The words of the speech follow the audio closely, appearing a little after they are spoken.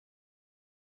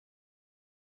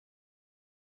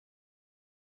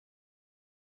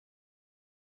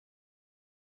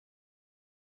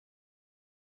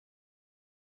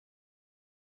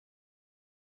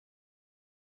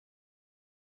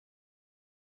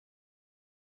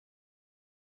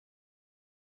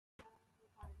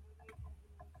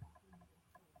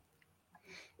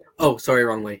Oh, sorry,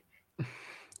 wrong way.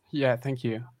 Yeah, thank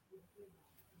you.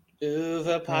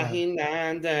 Uva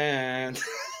Pahinandan.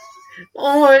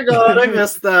 Oh my god, I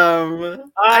missed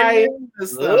them. I really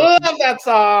missed them. love that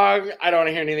song. I don't want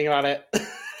to hear anything about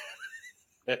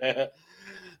it.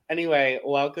 Anyway,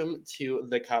 welcome to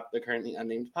The Cup, the currently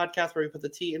unnamed podcast where we put the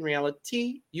tea in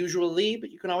reality, usually,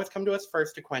 but you can always come to us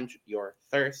first to quench your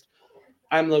thirst.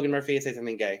 I'm Logan Murphy. Say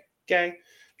something gay. Gay.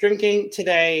 Drinking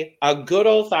today a good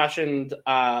old-fashioned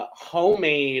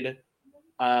homemade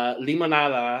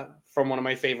limonada from one of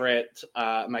my favorite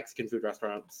Mexican food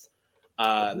restaurants.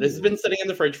 This has been sitting in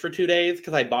the fridge for 2 days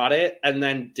because I bought it and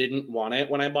then didn't want it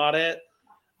when I bought it.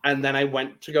 And then I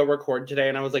went to go record today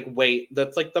and I was like, wait,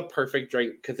 that's like the perfect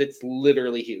drink because it's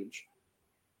literally huge.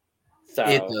 So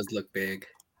It does look big.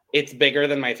 It's bigger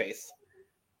than my face.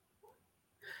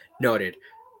 Noted.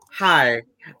 Hi,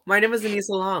 my name is Anissa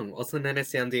Long, also known as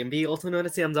Sam DMB, also known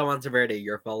as Sam Monteverde,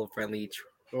 your fellow-friendly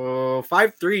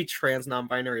 5'3" trans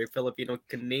non-binary Filipino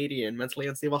Canadian mentally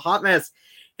unstable hot mess,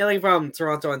 hailing from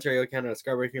Toronto, Ontario, Canada.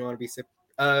 Scarborough if you want to be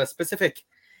specific.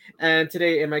 And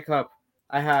today in my cup,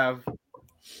 I have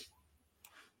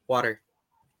water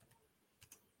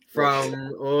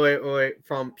from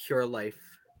from Pure Life.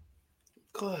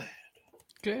 Good.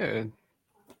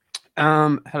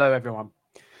 Hello everyone.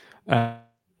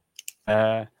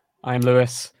 I'm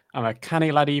Lewis. I'm a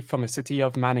canny laddie from the city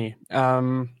of Manny.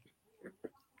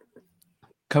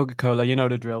 Coca-Cola, you know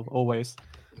the drill, always.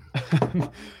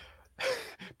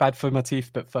 Bad for my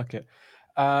teeth, but fuck it.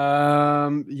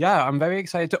 Yeah, I'm very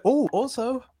excited to. Oh,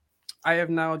 also, I have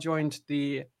now joined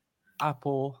the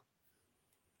Apple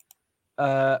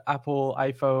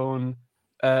iPhone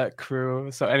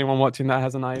crew. So anyone watching that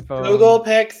has an iPhone. Google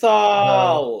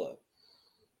Pixel.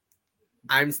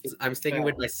 I'm sticking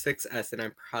with my 6S and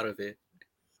I'm proud of it.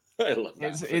 I love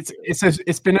that.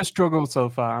 It's been a struggle so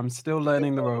far. I'm still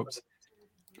learning the ropes,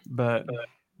 but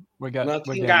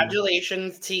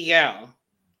congratulations to you.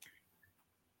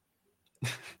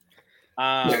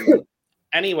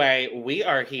 Anyway, we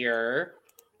are here.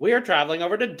 We are traveling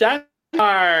over to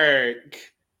Denmark.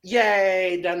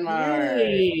 Yay, Denmark!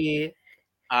 Yay.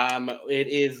 It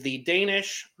is the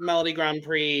Danish Melodi Grand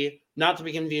Prix, not to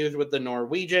be confused with the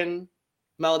Norwegian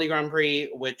Melodi Grand Prix,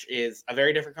 which is a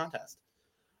very different contest.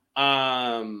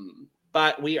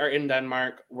 But we are in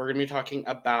Denmark. We're going to be talking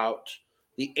about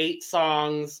the 8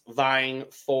 songs vying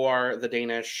for the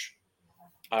Danish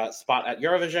spot at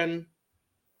Eurovision.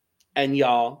 And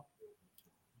y'all,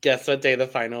 guess what day the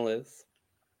final is?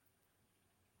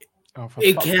 Oh,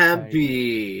 it can't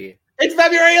be. It's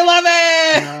February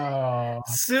 11th! No.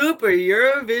 Super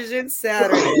Eurovision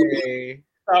Saturday.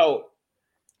 So,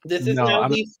 this is now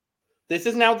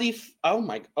the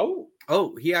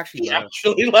oh, he actually left.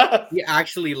 He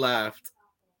actually left.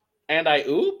 And I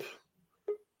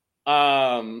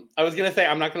I was gonna say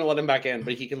I'm not gonna let him back in,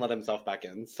 but he can let himself back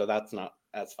in, so that's not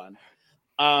as fun.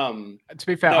 To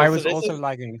be fair, I was also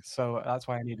lagging, so that's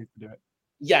why I needed to do it.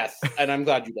 Yes, and I'm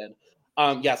glad you did.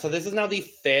 Yeah, so this is now the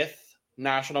 5th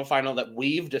national final that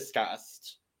we've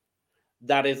discussed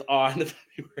that is on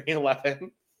February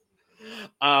 11th.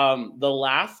 The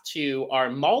last 2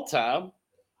 are Malta,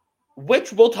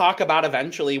 which we'll talk about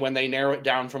eventually when they narrow it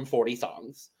down from 40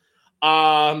 songs,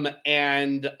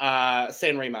 and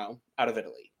San Remo out of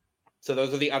Italy. So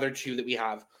those are the other 2 that we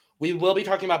have. We will be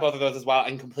talking about both of those as well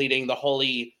and completing the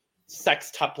holy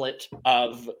sextuplet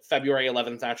of February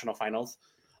 11th national finals.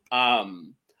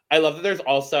 I love that there's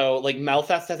also, like,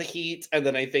 Melfest has a heat, and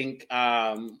then I think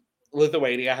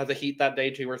Lithuania has a heat that day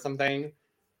too or something.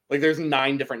 Like, there's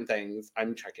 9 different things.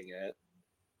 I'm checking it.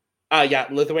 Yeah,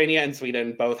 Lithuania and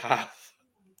Sweden both have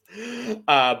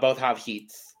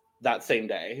heats that same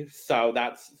day. So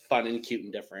that's fun and cute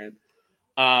and different.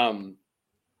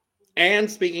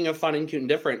 And speaking of fun and cute and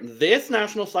different, this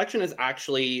national selection is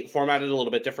actually formatted a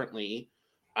little bit differently.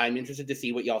 I'm interested to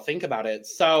see what y'all think about it.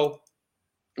 So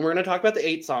we're going to talk about the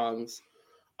 8 songs.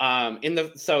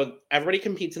 So everybody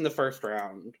competes in the first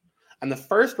round. And the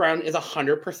first round is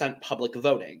 100% public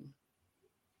voting.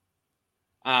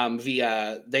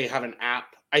 They have an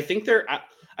app. I think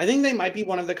they might be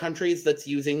one of the countries that's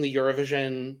using the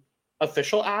Eurovision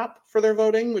official app for their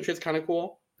voting, which is kind of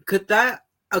cool.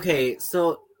 Okay,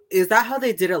 so is that how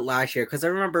they did it last year? Because I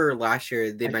remember last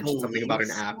year they mentioned something about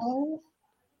an app.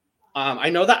 I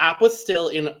know the app was still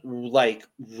in, like,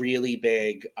 really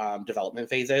big development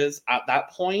phases at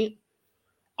that point,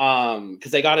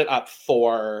 because they got it up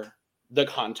for the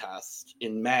contest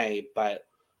in May, but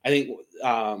I think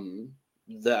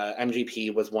the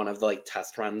MGP was one of the, like,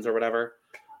 test runs or whatever.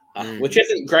 which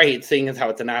isn't great, seeing as how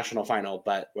it's a national final,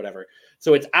 but whatever.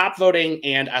 So it's app voting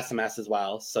and SMS as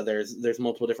well. So there's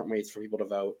multiple different ways for people to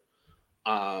vote.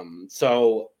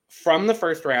 So from the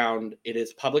first round, it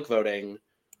is public voting,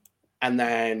 and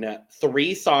then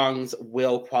 3 songs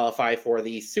will qualify for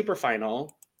the super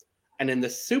final. And in the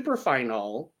super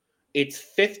final, it's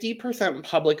 50%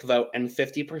 public vote and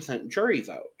 50% jury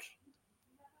vote.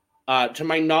 To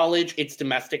my knowledge, it's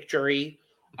domestic jury.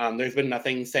 There's been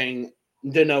nothing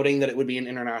denoting that it would be an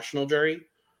international jury.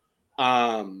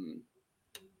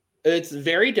 It's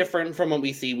very different from what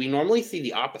we see. We normally see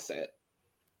the opposite,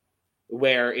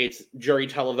 where it's jury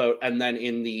televote, and then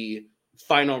in the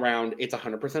final round, it's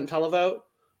 100% televote.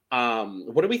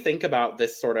 What do we think about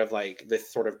this sort of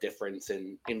difference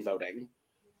in voting?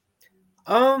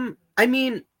 I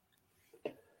mean,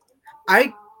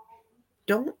 I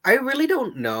really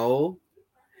don't know,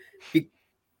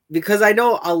 because I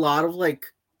know a lot of like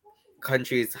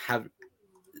countries have,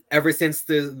 ever since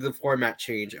the format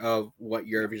change of what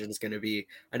Eurovision is going to be,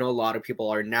 I know a lot of people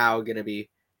are now going to be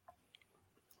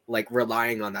like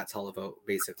relying on that televote,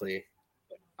 basically.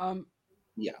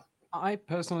 Yeah, I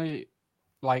personally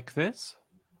like this.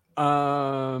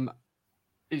 It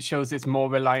shows it's more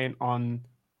reliant on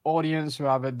audience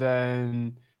rather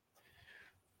than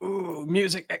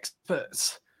music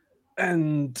experts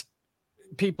and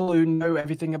people who know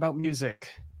everything about music.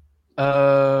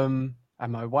 And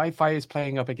my Wi-Fi is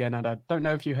playing up again, and I don't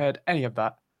know if you heard any of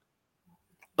that.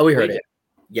 Oh, we heard it.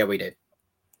 Yeah, we did.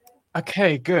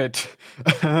 Okay, good.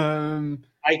 I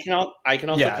can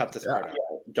also cut this part out.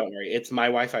 Don't worry, it's my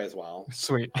Wi-Fi as well.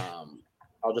 Sweet.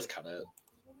 I'll just cut it.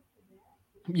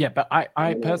 Yeah, but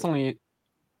I personally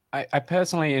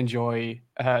enjoy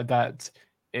that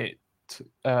it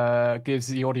gives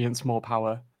the audience more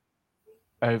power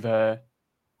over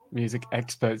music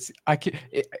experts.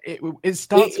 It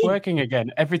starts working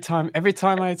again every time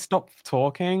I stop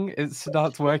talking. It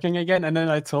starts working again, and then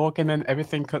I talk, and then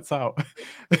everything cuts out.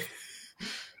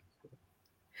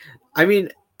 I mean,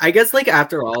 I guess like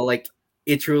after all, like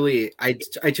I truly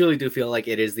do feel like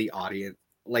it is the audience,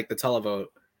 like the televote,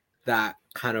 that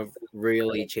kind of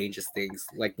really changes things.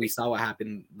 Like we saw what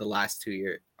happened the last 2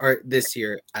 years, or this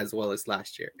year as well as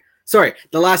last year. Sorry,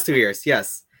 the last 2 years.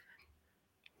 Yes.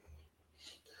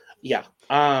 Yeah.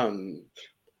 I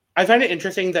find it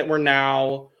interesting that we're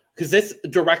now, because this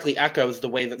directly echoes the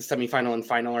way that the semifinal and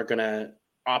final are going to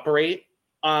operate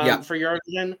for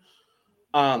Eurovision.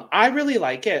 I really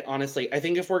like it, honestly. I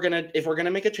think if we're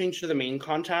gonna make a change to the main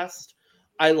contest,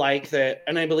 I like that,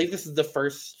 and I believe this is the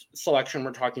first selection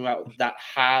we're talking about that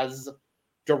has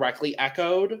directly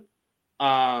echoed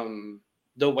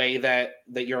the way that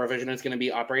Eurovision is going to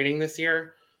be operating this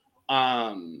year.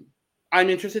 I'm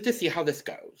interested to see how this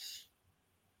goes.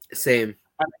 Same.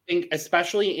 I think,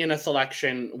 especially in a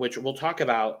selection, which we'll talk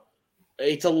about,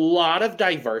 it's a lot of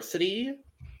diversity.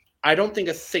 I don't think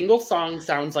a single song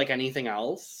sounds like anything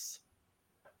else,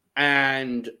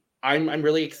 and I'm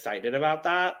really excited about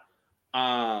that.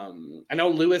 I know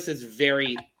Lewis is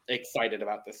very excited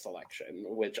about this selection,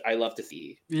 which I love to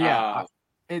see. Yeah,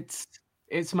 it's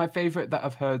my favorite that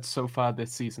I've heard so far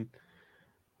this season.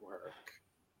 Work.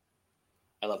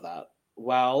 I love that.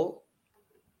 Well,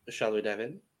 shall we dive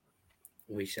in?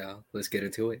 We shall. Let's get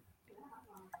into it.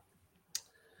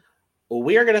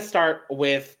 We are going to start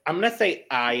with, I'm going to say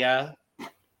Aya.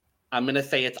 I'm going to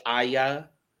say it's Aya.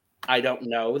 I don't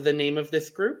know the name of this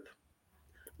group.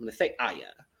 I'm going to say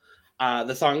Aya.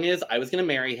 The song is I Was Gonna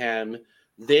Marry Him.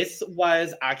 This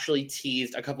was actually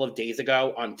teased a couple of days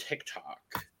ago on TikTok.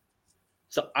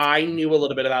 So I knew a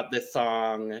little bit about this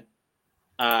song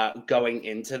going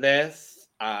into this.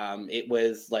 It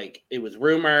was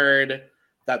rumored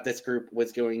that this group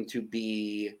was going to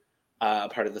be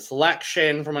part of the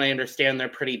selection. From what I understand, they're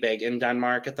pretty big in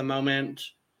Denmark at the moment.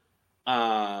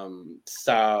 What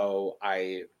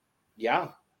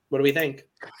do we think?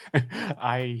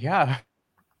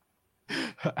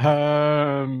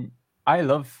 I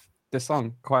love this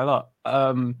song quite a lot.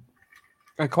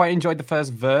 I quite enjoyed the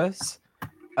first verse,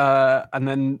 and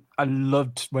then I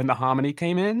loved when the harmony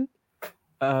came in.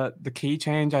 The key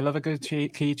change, I love a good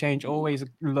key change. Always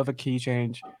love a key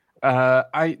change.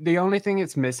 The only thing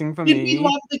it's missing for me. Did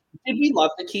we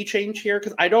love the key change here?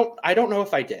 Because I don't know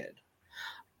if I did.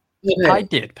 Okay. I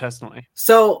did personally.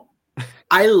 So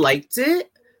I liked it,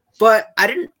 but I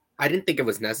didn't think it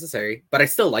was necessary. But I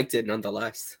still liked it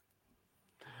nonetheless.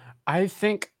 I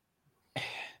think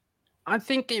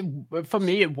it, for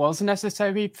me, it was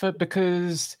necessary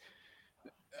because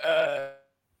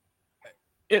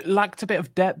it lacked a bit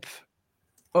of depth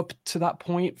up to that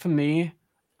point for me.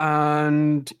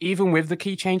 And even with the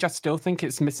key change, I still think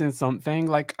it's missing something.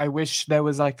 Like, I wish there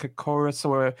was like a chorus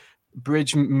or a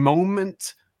bridge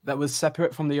moment that was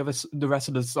separate from the rest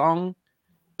of the song.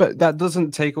 But that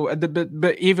doesn't take away.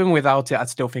 But even without it, I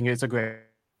still think it's a great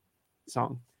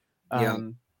song. Yeah.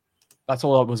 That's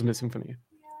all that was missing for me.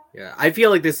 Yeah, I feel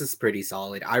like this is pretty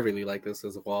solid. I really like this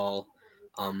as well.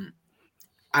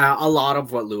 A lot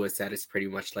of what Lewis said is pretty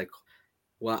much like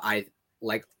what I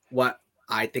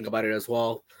think about it as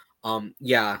well.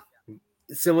 Yeah,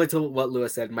 similar to what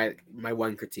Lewis said. My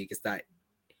one critique is that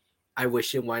I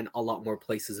wish it went a lot more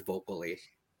places vocally.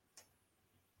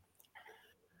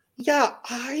 Yeah,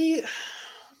 I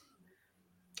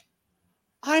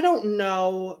don't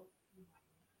know.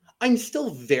 I'm still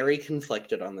very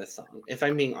conflicted on this song, if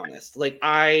I'm being honest. Like,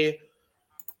 I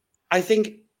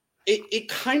think it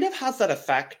kind of has that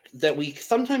effect that we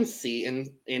sometimes see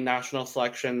in national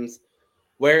selections,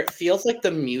 where it feels like the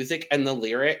music and the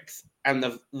lyrics and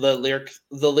the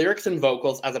lyrics and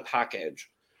vocals as a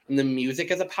package and the music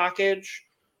as a package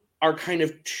are kind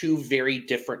of two very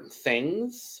different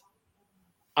things.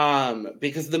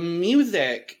 Because the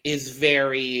music is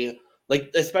very, like,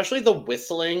 especially the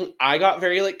whistling, I got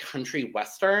very like country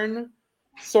western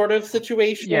sort of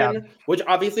situation, which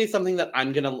obviously is something that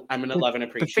I'm gonna love and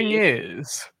appreciate. The thing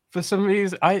is, for some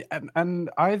reason, I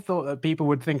thought that people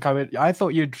would think I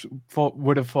thought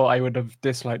would have thought I would have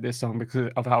disliked this song because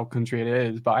of how country it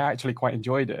is, but I actually quite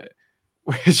enjoyed it,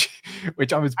 which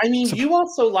I was. I mean, you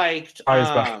also liked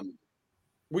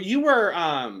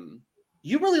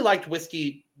you really liked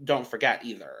Whiskey Don't Forget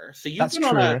either. So you've been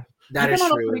on a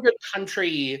pretty good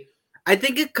country. I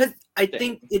think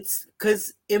it's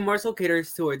because it more so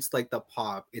caters towards like the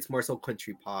pop. It's more so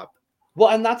country pop. Well,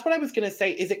 and that's what I was gonna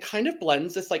say, is it kind of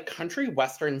blends this like country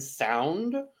western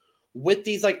sound with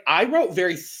these, like, I wrote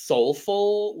very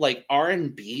soulful, like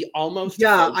R&B almost.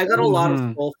 Yeah, I got a lot of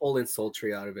soulful and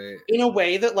sultry out of it. In a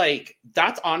way that, like,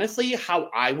 that's honestly how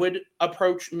I would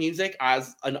approach music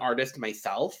as an artist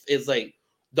myself, is like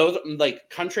those, like,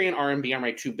 country and R&B are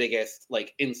my two biggest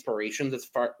like inspirations as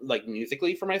far like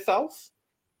musically for myself.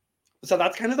 So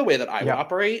that's kind of the way that I would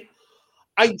operate.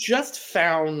 I just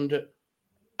found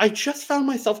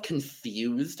myself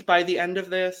confused by the end of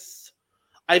this.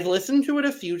 I've listened to it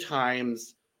a few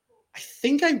times. I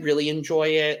think I really enjoy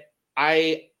it.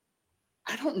 I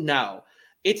don't know.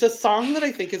 It's a song that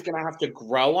I think is going to have to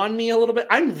grow on me a little bit.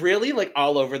 I'm really like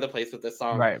all over the place with this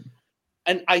song. Right.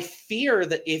 And I fear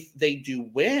that if they do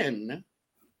win,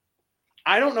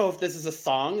 I don't know if this is a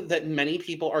song that many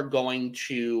people are going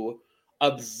to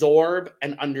absorb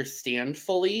and understand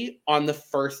fully on the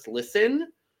first listen,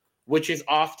 which is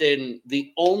often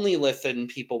the only listen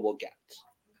people will get.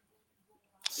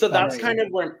 So that's kind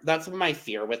of that's my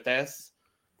fear with this,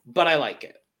 but I like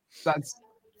it. That's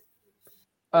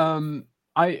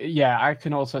I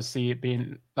can also see it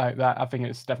being like that. I think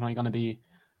it's definitely going to be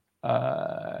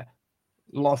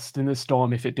lost in the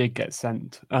storm if it did get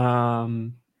sent.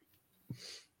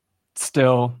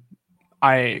 Still,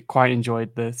 I quite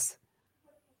enjoyed this.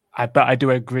 But I do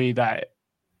agree that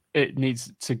it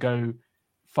needs to go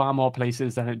far more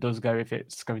places than it does go if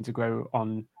it's going to grow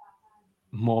on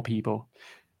more people.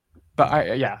 But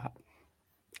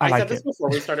I said this before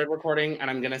we started recording, and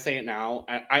I'm going to say it now.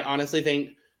 I honestly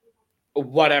think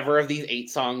whatever of these 8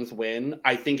 songs win,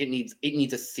 I think it needs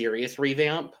a serious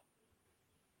revamp.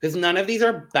 Because none of these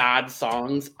are bad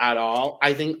songs at all.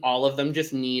 I think all of them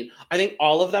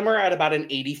are at about an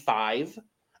 85,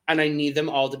 and I need them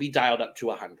all to be dialed up to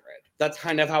 100. That's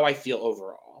kind of how I feel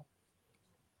overall.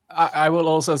 I will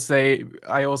also say,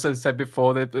 I also said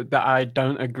before that I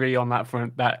don't agree on that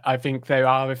front, that I think there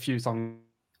are a few songs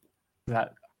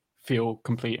that feel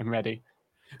complete and ready.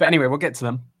 But anyway, we'll get to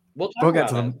them. We'll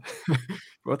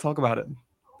talk about it.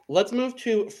 Let's move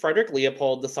to Frederick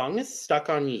Leopold. The song is Stuck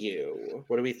on You.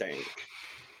 What do we think?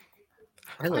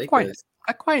 I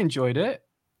quite enjoyed it.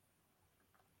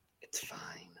 It's fine.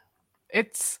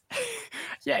 It's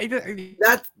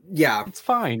it's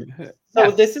fine. So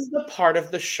this is the part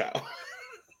of the show.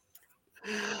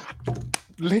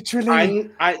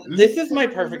 Literally. This is my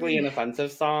perfectly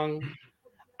inoffensive song.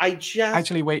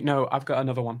 Actually, wait, no, I've got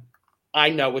another one. I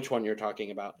know which one you're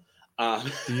talking about.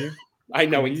 Do you? I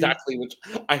know exactly which.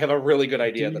 I have a really good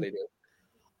idea that I do.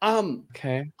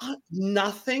 Okay.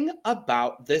 Nothing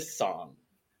about this song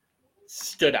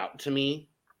stood out to me.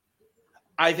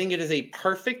 I think it is a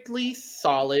perfectly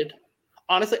solid.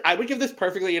 Honestly, I would give this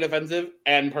perfectly inoffensive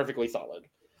and perfectly solid.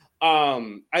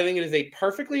 I think it is a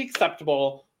perfectly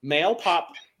acceptable male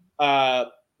pop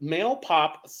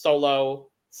solo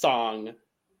song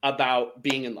about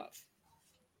being in love.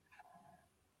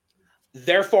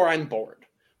 Therefore, I'm bored.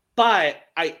 But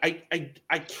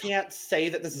I can't say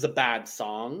that this is a bad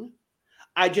song.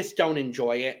 I just don't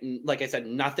enjoy it. And like I said,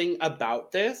 nothing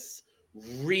about this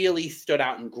really stood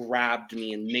out and grabbed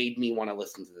me and made me want to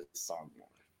listen to this song more.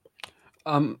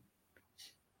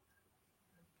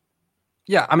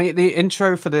 Yeah, I mean, the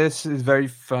intro for this is very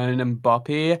fun and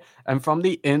boppy. And from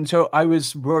the intro, I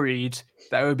was worried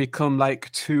that it would become like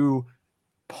too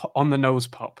on the nose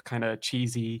pop, kind of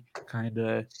cheesy, kind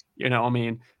of, you know what I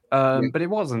mean? But it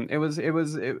wasn't.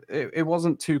 It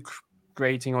wasn't too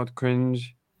grating or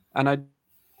cringe. And I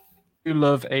do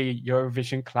love a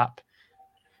Eurovision clap.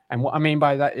 And what I mean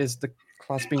by that is the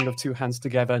clasping of two hands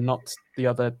together, not the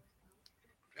other.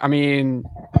 I mean,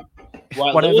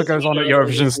 whatever goes on at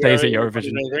Eurovision stays at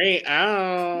Eurovision.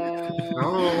 Ow.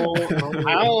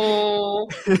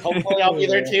 Hopefully I'll be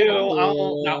there too.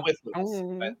 Oh, not with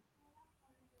Lewis. But,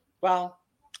 well,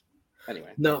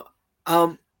 anyway. No.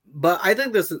 But I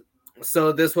think this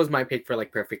was my pick for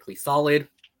like Perfectly Solid.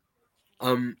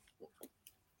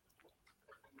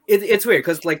 It's weird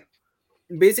because like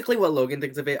basically what Logan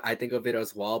thinks of it, I think of it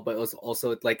as well, but it was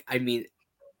also like, I mean,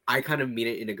 I kind of mean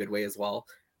it in a good way as well,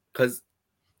 because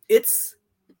it's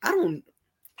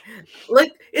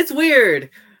it's weird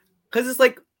because it's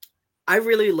like I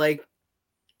really like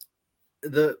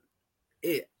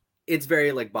it's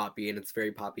very like boppy and it's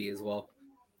very poppy as well.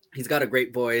 He's got a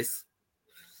great voice.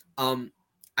 I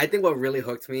think what really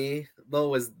hooked me though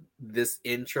was this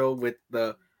intro with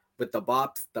the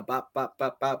bops, the bop bop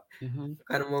bop bop kind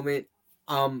of moment.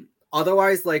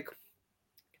 Otherwise, like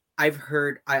I've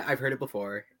heard it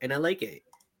before and I like it,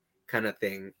 kind of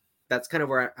thing. That's kind of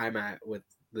where I'm at with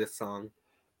this song.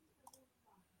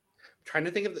 I'm trying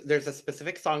to think of, there's a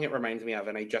specific song it reminds me of,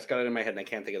 and I just got it in my head and I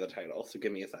can't think of the title. So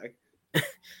give me a sec.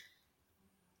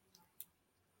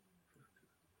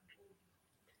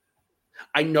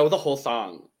 I know the whole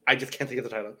song. I just can't think of the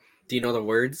title. Do you know the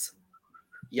words?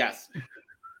 Yes.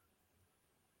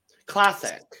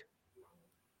 Classic.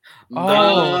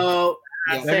 Oh,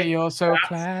 baby, you're so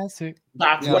classic.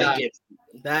 That's what it gives.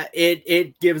 That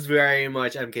it gives very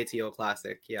much MKTO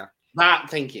classic. Yeah.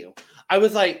 Thank you. I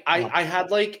was like, I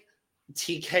had like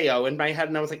TKO in my head,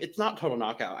 and I was like, it's not Total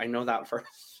Knockout. I know that for a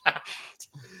fact.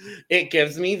 It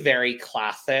gives me very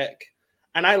classic.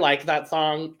 And I like that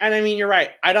song. And I mean, you're right.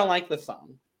 I don't like this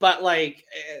song. But like,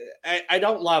 I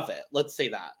don't love it. Let's say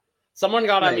that. Someone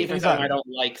got on me for saying I don't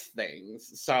like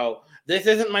things. So this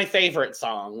isn't my favorite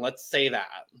song. Let's say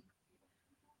that.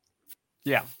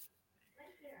 Yeah.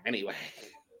 Anyway.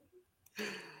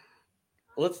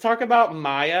 Let's talk about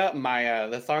Maya. Maya,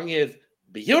 the song is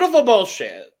Beautiful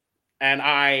Bullshit. And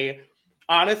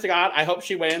honest to God, I hope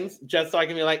she wins just so I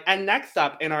can be like, and next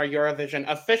up in our Eurovision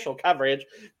official coverage,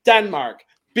 Denmark,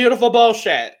 Beautiful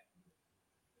Bullshit.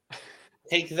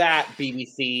 Take that,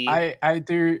 BBC. I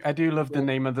do love the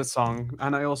name of the song,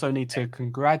 and I also need to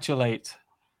congratulate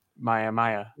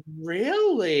Maya.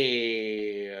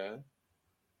 Really?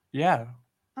 Yeah.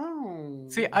 Oh.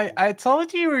 See, I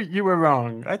told you were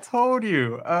wrong. I told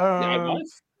you. Yeah, I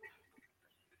was.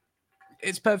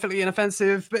 It's perfectly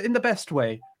inoffensive, but in the best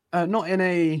way. Not in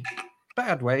a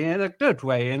bad way, in a good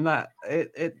way. In that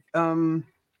it's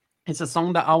a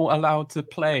song that I'll allow to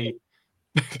play.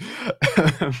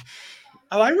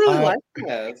 I really like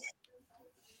this.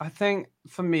 I think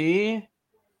for me,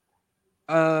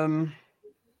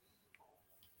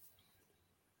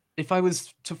 if I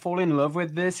was to fall in love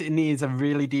with this, it needs a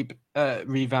really deep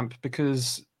revamp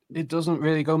because it doesn't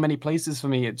really go many places for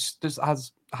me. It just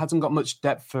hasn't got much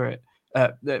depth for it.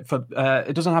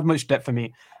 It doesn't have much depth for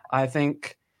me. I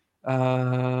think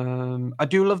I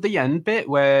do love the end bit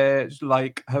where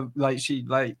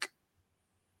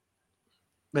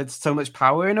there's so much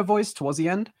power in her voice towards the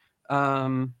end.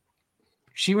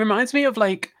 She reminds me of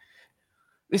like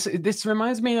this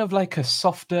reminds me of like a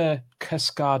softer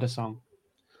Cascada song.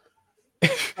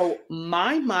 So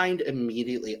my mind I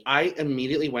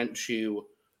immediately went to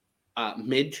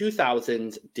mid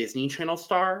 2000s Disney Channel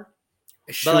star.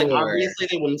 Sure. But like obviously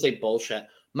they wouldn't say bullshit.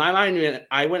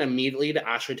 I went immediately to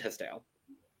Ashley Tisdale.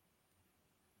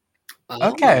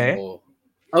 Okay.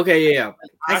 Okay, yeah.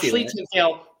 Ashley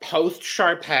Tisdale post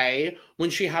Sharpay when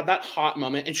she had that hot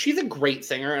moment, and she's a great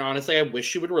singer. And honestly, I wish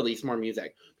she would release more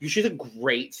music because she's a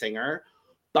great singer.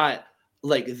 But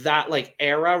like that like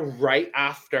era right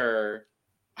after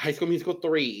High School Musical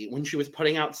 3, when she was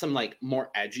putting out some like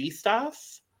more edgy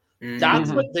stuff. That's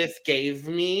what this gave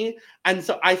me. And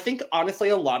so I think, honestly,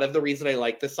 a lot of the reason I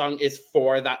like this song is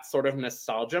for that sort of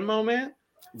nostalgia moment.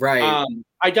 Right.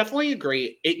 I definitely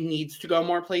agree. It needs to go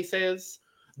more places.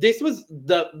 This was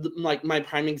the my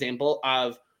prime example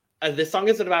of this song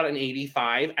is about an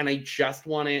 85, and I just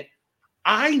want it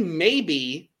I'm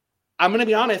going to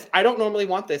be honest, I don't normally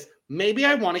want this. Maybe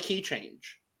I want a key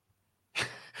change.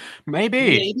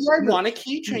 Maybe I want a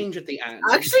key change at the end.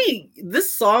 Actually,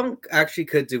 this song actually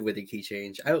could do with a key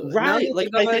change. Right. Like,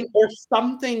 I think, or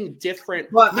something different.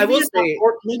 But maybe I will say,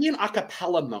 or maybe an a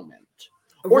cappella moment.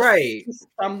 Or right.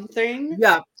 something.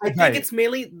 Yeah, I think it's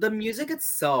mainly the music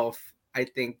itself. I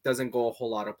think doesn't go a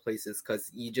whole lot of places because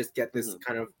you just get this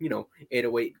kind of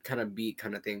 808 kind of beat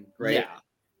kind of thing, right?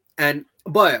 Yeah.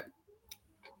 But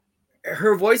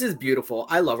her voice is beautiful.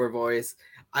 I love her voice.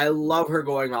 I love her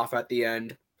going off at the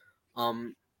end.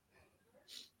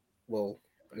 Whoa,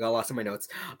 I got lost in my notes.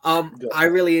 I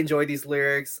really enjoy these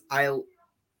lyrics.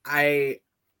 I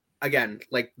again,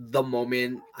 like the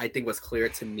moment I think was clear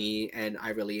to me, and I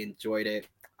really enjoyed it.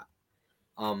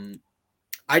 I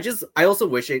also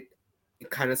wish it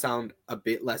kind of sound a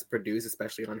bit less produced,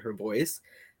 especially on her voice.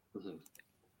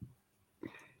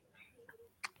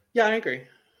 Yeah, I agree.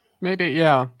 Maybe,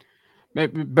 yeah.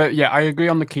 Maybe, but yeah, I agree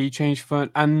on the key change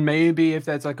front. And maybe if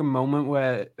there's like a moment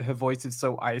where her voice is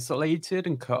so isolated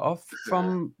and cut off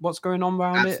from what's going on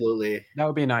around it, that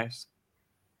would be nice.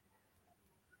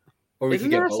 Or isn't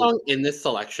there a song in this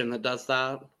selection that does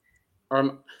that?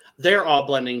 Or they're all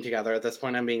blending together at this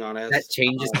point, I'm being honest. That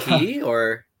changes key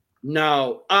or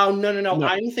no. Oh no.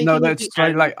 I'm thinking that's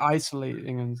straight like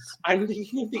isolating and I'm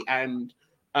thinking of the end.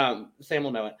 Sam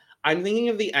will know it. I'm thinking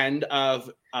of the end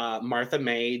of Martha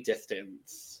May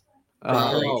Distance.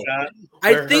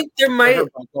 I think there might her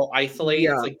vocal isolates.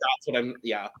 Yeah. Like that's what I'm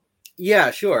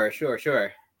Yeah, sure.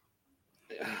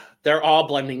 They're all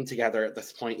blending together at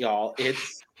this point, y'all.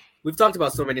 We've talked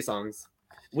about so many songs.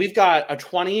 We've got a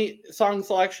 20 song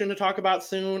selection to talk about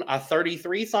soon, a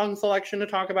 33 song selection to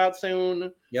talk about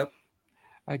soon. Yep.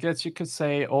 I guess you could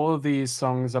say all of these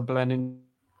songs are blending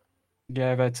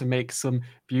together to make some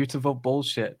beautiful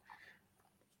bullshit.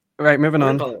 Right, moving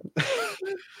on.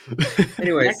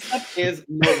 Anyways. Next up is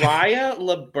Mariah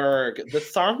LeBerg. The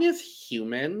song is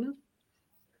Human.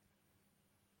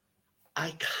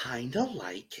 I kind of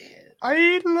like it.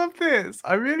 I love this.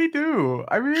 I really do.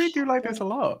 I really do like this a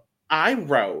lot. I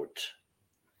wrote,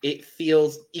 it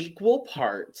feels equal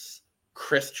parts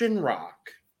Christian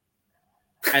rock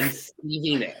and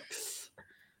Stevie Nicks.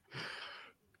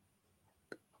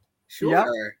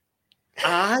 Sure.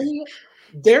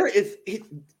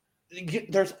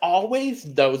 There's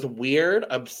always those weird,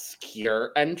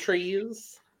 obscure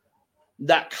entries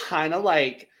that kind of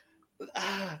like,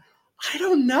 I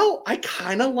don't know. I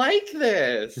kind of like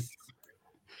this.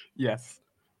 Yes.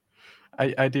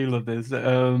 I do love this.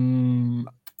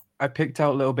 I picked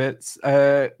out little bits.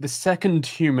 The second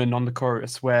Human on the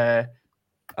chorus where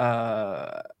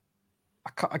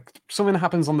something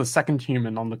happens on the second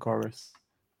Human on the chorus.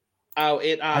 Oh,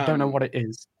 I don't know what it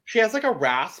is. She has like a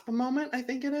rasp moment, I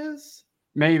think it is.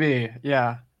 Maybe,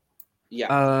 yeah.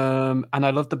 Yeah. And I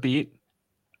love the beat.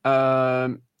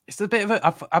 It's a bit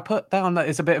of I put down that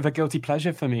it's a bit of a guilty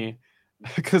pleasure for me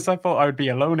because I thought I would be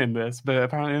alone in this, but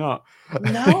apparently not.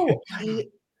 No,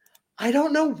 I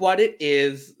don't know what it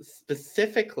is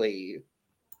specifically,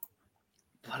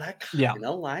 but I kind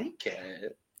of like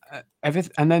it.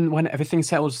 And then when everything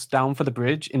settles down for the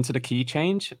bridge into the key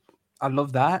change, I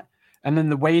love that. And then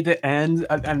the way that ends,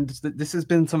 and this has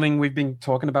been something we've been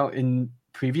talking about in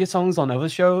previous songs on other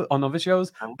shows,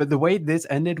 but the way this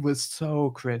ended was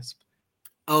so crisp.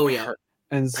 Oh yeah,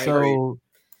 and so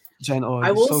gentle.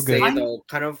 I will so say good. though,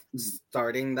 kind of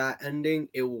starting that ending,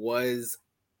 it was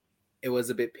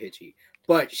a bit pitchy,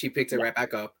 but she picked it right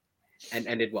back up and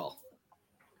ended well.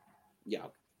 Yeah.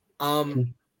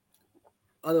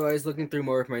 Otherwise, looking through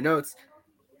more of my notes,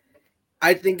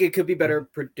 I think it could be better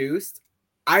produced.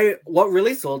 What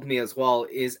really sold me as well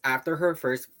is after her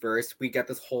first verse, we get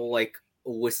this whole like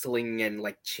whistling and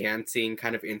like chanting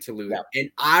kind of interlude,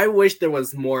 and I wish there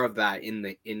was more of that in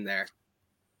there,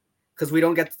 because we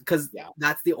don't get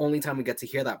that's the only time we get to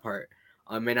hear that part.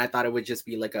 And I thought it would just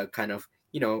be like a kind of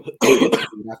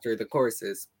after the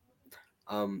choruses.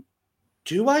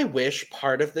 Do I wish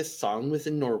part of this song was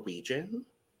in Norwegian?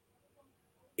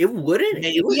 It wouldn't.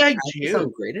 Maybe I do.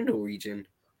 Sound great in Norwegian.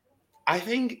 I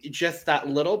think just that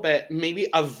little bit, maybe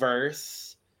a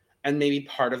verse and maybe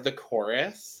part of the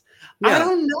chorus. Yeah. I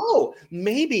don't know.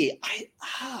 Maybe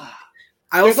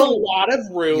there's a lot of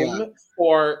room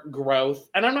for growth,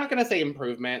 and I'm not going to say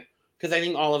improvement because I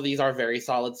think all of these are very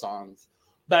solid songs.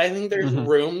 But I think there's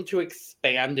room to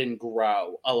expand and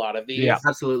grow a lot of these. Yeah,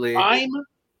 absolutely. I'm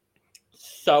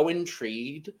so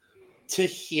intrigued to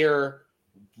hear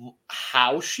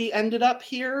how she ended up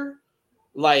here.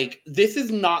 Like, this is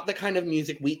not the kind of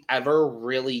music we ever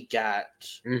really get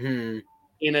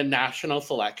in a national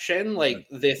selection, like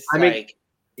this, I mean,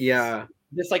 yeah,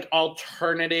 this like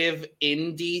alternative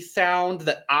indie sound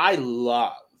that I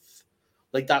love.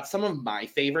 Like that's some of my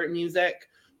favorite music,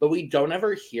 but we don't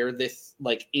ever hear this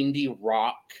like indie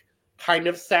rock kind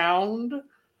of sound.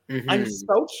 I'm mhm.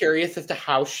 so curious as to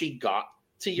how she got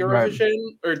to Right. Eurovision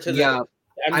or to Yeah,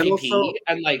 the I'm MVP, also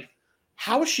and like,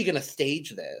 how is she gonna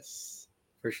stage this?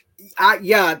 for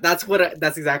yeah, that's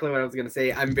exactly what I was gonna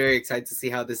say. I'm very excited to see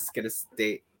how this is gonna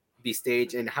be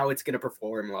staged and how it's gonna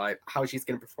perform live, how she's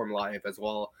gonna perform live as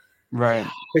well. Right. Yeah.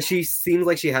 Because she seems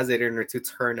like she has it in her to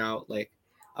turn out like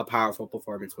a powerful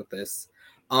performance with this.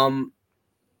 Um,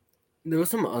 there was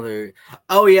some other.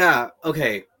 Oh yeah,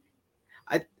 okay.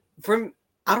 I from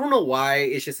I don't know why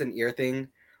it's just an ear thing,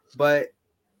 but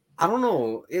I don't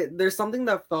know. There's something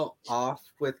that felt off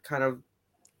with kind of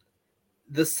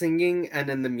the singing and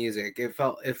then the music. It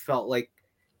felt like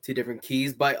two different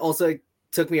keys, but also it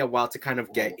took me a while to kind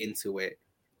of get into it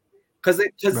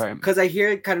Right. because I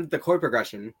hear kind of the chord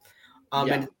progression,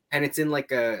 Yeah. and it's in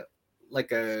like an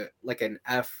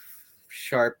F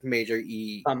sharp major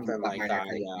E Something flat like minor that. kind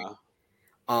of thing.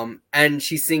 Yeah. And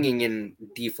she's singing in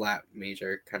D flat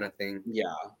major kind of thing.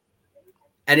 Yeah.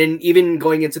 And then even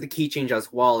going into the key change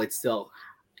as well, it still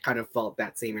kind of felt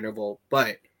that same interval,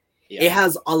 but Yeah. it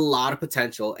has a lot of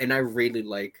potential, and I really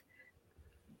like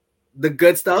the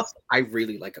good stuff. I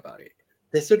really like about it.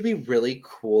 This would be really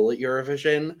cool at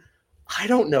Eurovision. I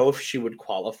don't know if she would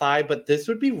qualify, but this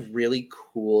would be really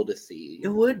cool to see. It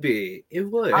would be. It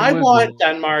would. I would want be.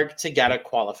 Denmark to get a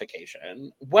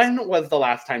qualification. When was the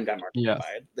last time Denmark Yes.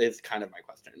 qualified? Is kind of my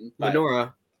question. But,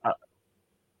 Lenora.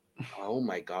 oh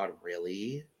my god,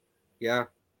 really? Yeah.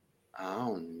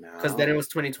 Oh no. Because then it was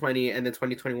 2020 and then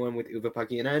 2021 with Uva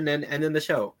Pakina and then the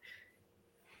show.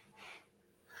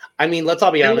 I mean, let's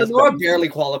all be And honest. Lenora barely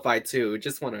qualified too.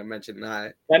 Just want to mention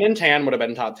that. Ben and Tan would have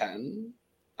been top 10.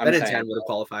 Ben and Tan would have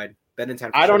qualified. Ben and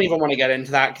Tan. I don't even want to get into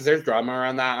that because there's drama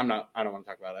around that. I don't want to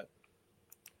talk about it.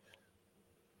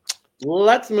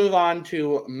 Let's move on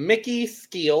to Mickey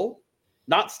Skeel.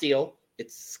 Not Steele,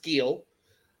 it's Skeel.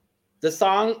 The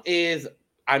song is,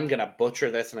 I'm going to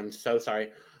butcher this and I'm so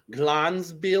sorry. They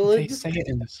Glansbillig. say it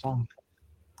in the song.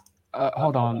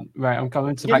 Hold on. Right, I'm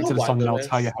going You back know to the what, song and I'll Lewis?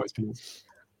 tell you how it's been.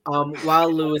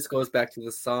 While Lewis goes back to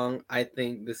the song, I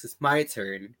think this is my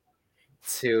turn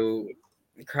to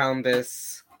crown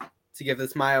this, to give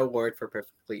this my award for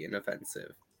perfectly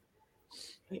inoffensive.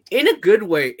 In a good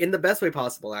way, in the best way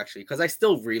possible, actually, because I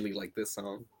still really like this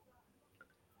song.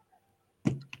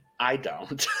 I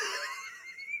don't.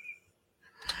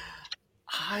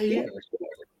 Yeah.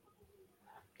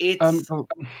 It's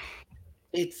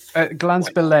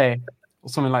Glans Belay or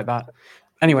something like that.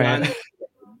 Anyway, Glans,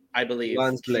 I believe.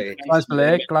 Glans Belay. Glans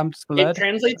Belay, Glans It Belay.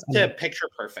 translates to picture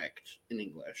perfect in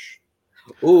English.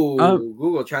 Ooh,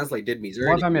 Google Translate did me dirty.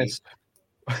 What have I missed?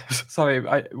 Sorry,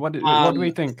 what do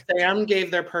we think? Sam gave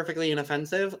their perfectly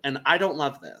inoffensive, and I don't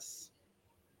love this.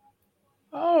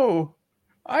 Oh,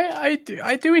 I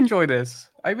do enjoy this.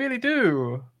 I really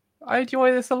do. I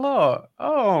enjoy this a lot.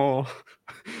 Oh,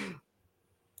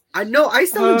 I know I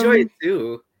still enjoy it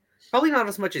too. Probably not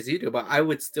as much as you do, but I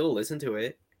would still listen to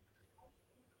it.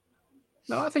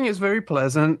 No, I think it's very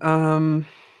pleasant.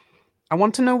 I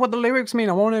want to know what the lyrics mean.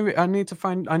 I need to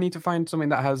find something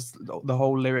that has the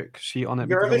whole lyric sheet on it.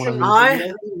 because Eurovision I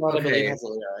Music Festival, I believe, has the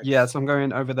lyrics. Yes, I'm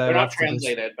going over there. They're not after this.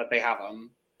 translated, but they have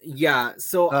them. Yeah,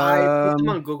 so I put them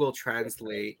on Google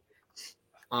Translate,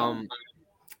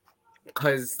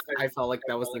 because I felt like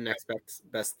that was the next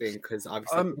best thing. Because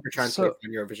obviously, Translate on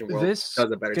Eurovision World this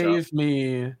does a better job. gave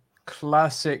me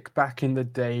classic back in the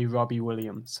day Robbie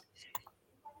Williams.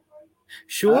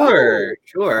 Sure.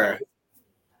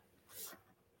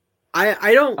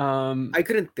 I don't. I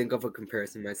couldn't think of a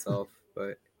comparison myself,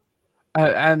 but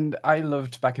and I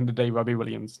loved back in the day Robbie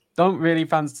Williams. Don't really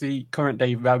fancy current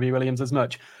day Robbie Williams as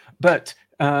much, but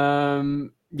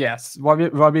yes,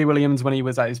 Robbie Williams when he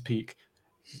was at his peak,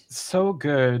 so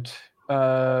good.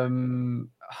 It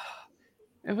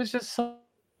was just so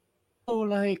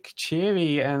like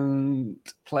cheery and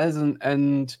pleasant,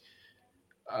 and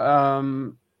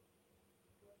I've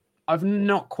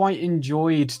not quite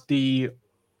enjoyed the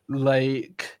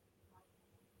like.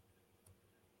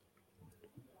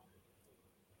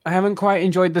 I haven't quite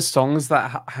enjoyed the songs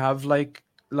that have like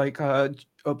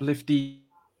uplifty,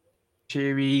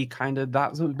 cheery kind of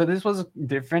that. But this was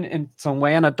different in some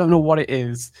way, and I don't know what it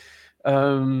is.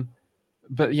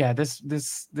 But yeah, this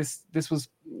was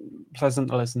pleasant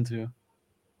to listen to.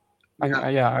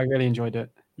 I really enjoyed it.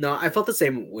 No, I felt the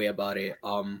same way about it.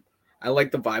 I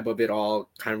like the vibe of it all,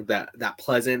 kind of that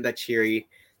pleasant, that cheery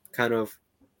kind of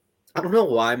I don't know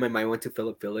why my mind went to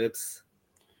Philip Phillips.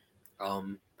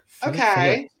 Philip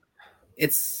Okay.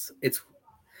 It's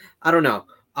I don't know.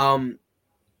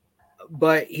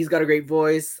 But he's got a great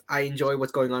voice. I enjoy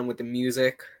what's going on with the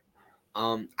music.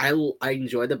 I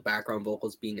enjoy the background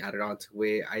vocals being added onto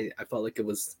it. I felt like it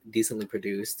was decently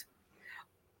produced.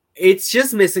 It's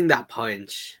just missing that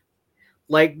punch.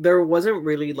 Like there wasn't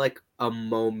really like a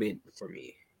moment for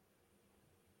me.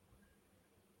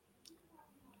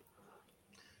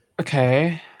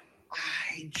 Okay,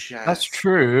 that's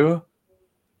true.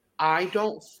 I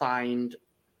don't find.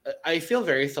 I feel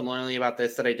very similarly about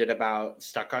this that I did about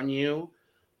Stuck on You.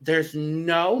 There's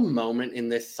no moment in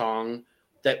this song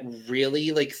that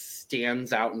really like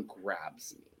stands out and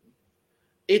grabs me.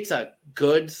 It's a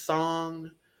good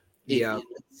song. Yeah. It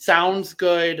sounds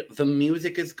good. The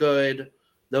music is good.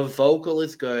 The vocal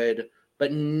is good,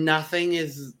 but nothing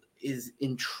is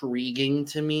intriguing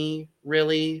to me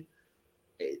really.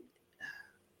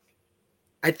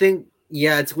 I think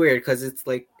yeah, it's weird because it's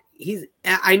like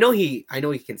I know he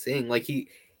can sing. Like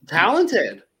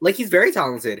Talented. like he's very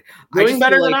talented. I Doing just feel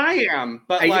better than like I am,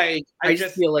 but I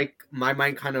just feel like my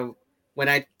mind kind of when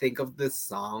I think of this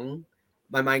song,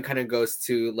 my mind kind of goes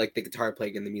to like the guitar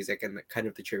playing and the music and kind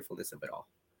of the cheerfulness of it all.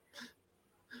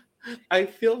 I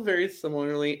feel very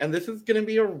similarly, and this is going to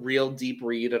be a real deep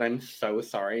read, and I'm so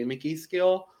sorry, Mickey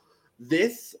Skill.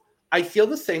 I feel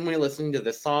the same way listening to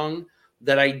this song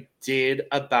that I did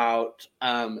about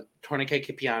Tourniquet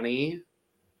Kipiani.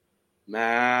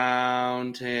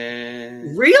 Mountain.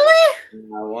 Really?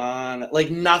 Like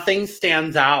nothing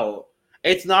stands out.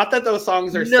 It's not that those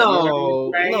songs are similar.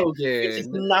 No, It's just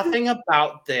Logan. nothing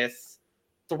about this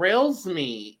thrills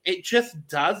me. It just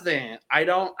doesn't. I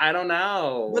don't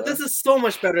know. But this is so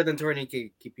much better than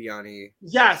Tourniquet Kipiani.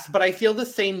 Yes, but I feel the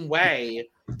same way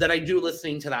that I do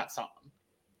listening to that song.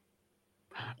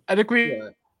 I'd agree Yeah.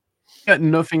 that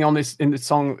nothing on this in the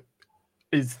song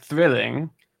is thrilling.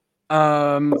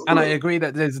 And I agree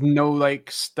that there's no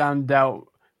like standout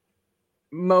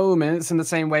moments in the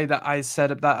same way that I said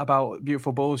that about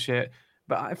Beautiful Bullshit.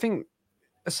 But I think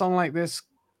a song like this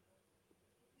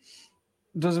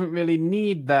doesn't really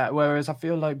need that, whereas I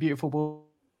feel like Beautiful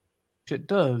Bullshit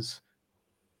does.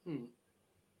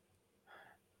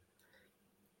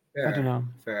 Fair, I don't know.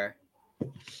 Fair.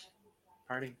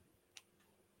 Party.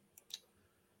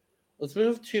 Let's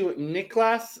move to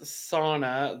Niklas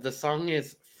Sauna. The song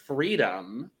is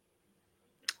Freedom.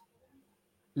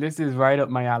 This is right up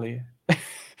my alley.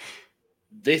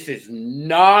 This is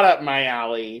not up my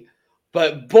alley,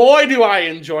 but boy, do I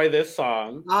enjoy this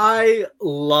song. I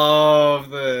love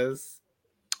this.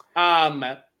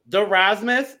 The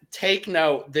Rasmus, take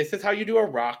note. This is how you do a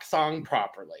rock song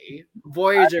properly.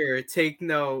 Voyager, take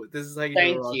note. This is how you do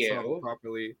a rock Thank song you.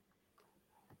 properly.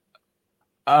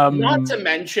 Not to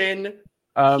mention,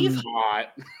 he's hot.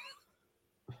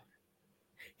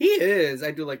 He is.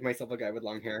 I do like myself a guy with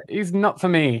long hair. He's not for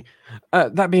me.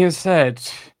 That being said,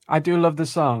 I do love the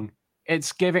song.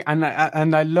 It's giving, and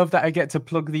I love that I get to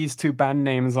plug these two band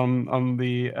names on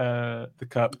the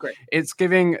cup. Great. It's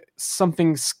giving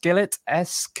something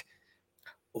Skillet-esque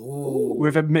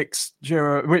with a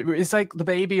mixture. It's like the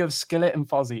baby of Skillet and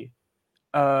Fozzy.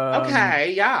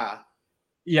 Okay, yeah.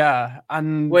 Yeah,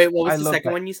 and wait, what was the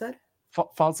second one you said?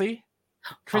 Fozzy,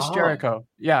 Chris Jericho.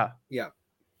 Yeah.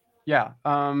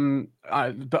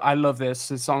 But I love this.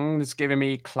 The song is giving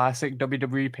me classic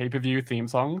WWE pay-per-view theme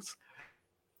songs,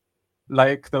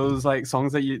 like those like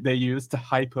songs that they use to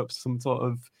hype up some sort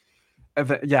of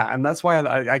event. Yeah, and that's why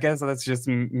I guess that's just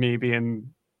me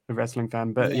being a wrestling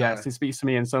fan. But yes, it speaks to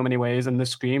me in so many ways, and the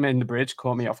scream in the bridge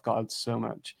caught me off guard so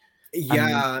much.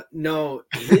 Yeah, no,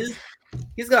 he's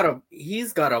got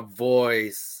a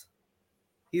voice.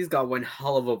 He's got one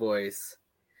hell of a voice.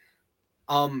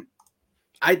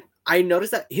 I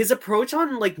noticed that his approach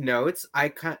on like notes,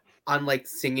 on like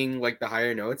singing like the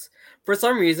higher notes, for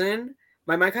some reason,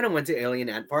 my mind kind of went to Alien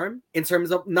Ant Farm in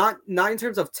terms of not in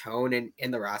terms of tone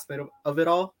and the rasping of it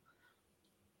all,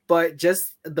 but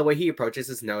just the way he approaches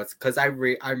his notes. Because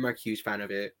I'm a huge fan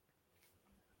of it.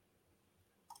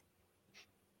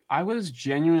 I was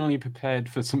genuinely prepared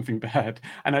for something bad,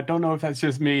 and I don't know if that's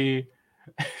just me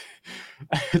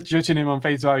judging him on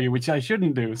face value, which I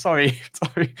shouldn't do. Sorry,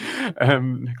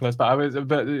 Nicholas. But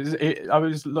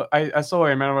I saw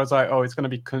him and I was like, oh, it's gonna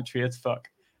be country as fuck.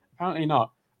 Apparently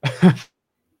not.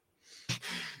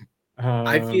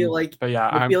 I feel like, but yeah,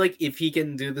 I feel like if he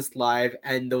can do this live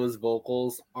and those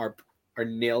vocals are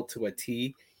nailed to a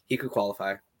T, he could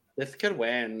qualify. This could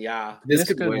win. Yeah,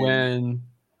 this could win.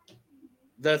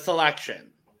 The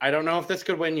selection. I don't know if this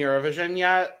could win Eurovision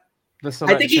yet. The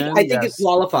selection. I think it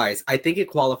qualifies. I think it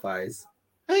qualifies.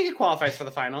 I think it qualifies for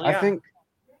the final. I Yeah. think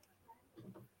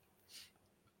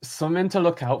something to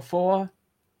look out for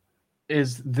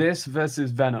is this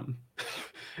versus Venom.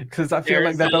 Because I feel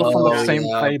like they're both from the same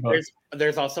playbook.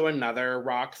 There's also another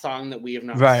rock song that we have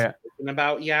not spoken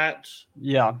about yet.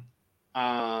 Yeah.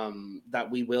 That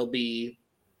we will be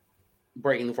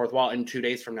breaking the fourth wall in 2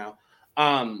 days from now.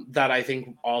 That I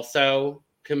think also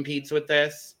competes with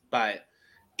this. But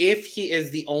if he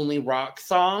is the only rock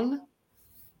song,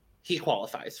 he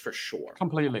qualifies for sure.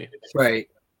 Completely. Right.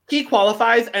 He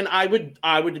qualifies, and I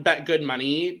would bet good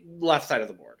money left side of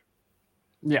the board.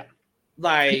 Yeah.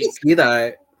 Like, I can see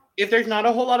that. If there's not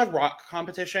a whole lot of rock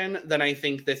competition, then I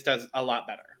think this does a lot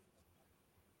better.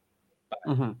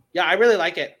 But, yeah, I really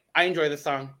like it. I enjoy this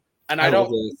song, and I don't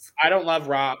love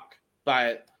rock,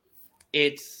 but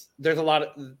there's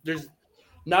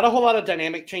not a whole lot of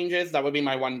dynamic changes. That would be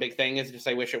my one big thing. Is just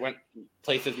I wish it went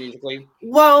places musically.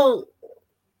 Well,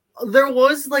 there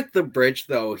was like the bridge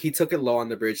though. He took it low on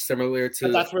the bridge, similar to.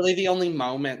 But that's really the only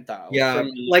moment though. Yeah,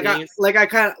 I kind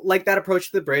of like that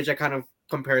approach to the bridge. I kind of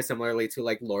compare similarly to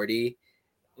like Lordy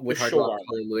with Hard Rock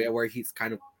Hallelujah, where he's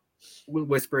kind of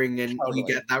whispering and you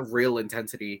get that real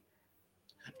intensity.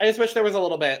 I just wish there was a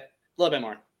little bit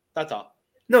more. That's all.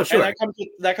 No, sure. And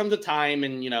that comes with time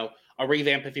and a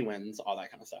revamp if he wins, all that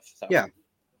kind of stuff. So yeah.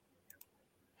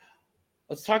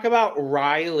 Let's talk about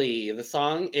Riley. The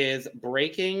song is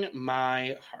Breaking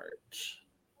My Heart.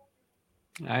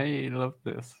 I love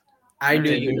this. I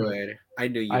knew you would. I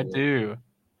knew you would. I do.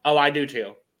 Oh, I do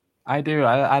too. I do.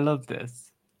 I love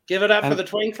this. Give it up for the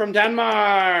twink from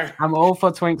Denmark. I'm all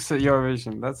for twinks at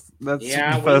Eurovision. That's the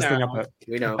first thing I put.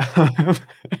 We know.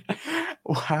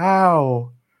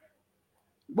 Wow.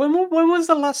 When was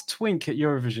the last twink at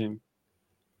Eurovision?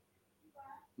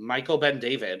 Michael Ben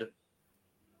David.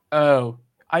 Oh,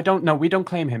 I don't know. We don't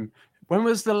claim him. When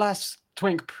was the last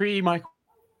twink pre-Michael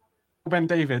Ben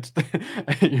David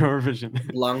at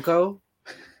Eurovision? Blanco?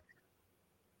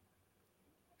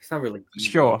 It's not really easy,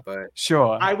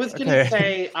 sure. I was gonna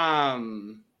say, I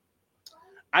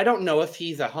don't know if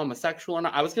he's a homosexual or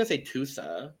not. I was gonna say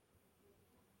Tusa.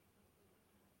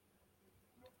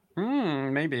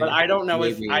 Maybe. But I don't know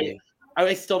if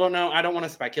I still don't know. I don't want to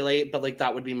speculate, but like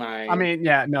that would be my. I mean,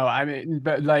 yeah, no. I mean,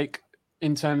 but like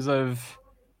in terms of.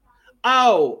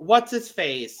 Oh, what's his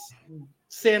face?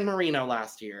 San Marino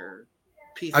last year.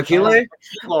 Aquile?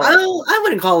 I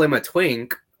wouldn't call him a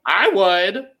twink. I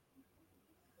would.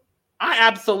 I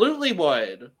absolutely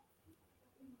would.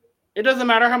 It doesn't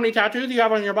matter how many tattoos you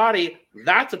have on your body.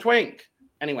 That's a twink.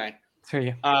 Anyway.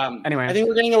 Anyway, I think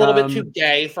we're getting a little bit too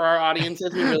gay for our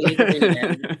audiences. We really need to bring it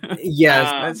in.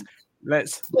 Yes.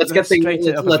 Let's get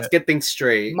things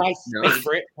straight. My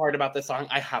favorite part about this song,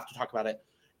 I have to talk about it,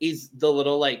 is the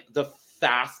little the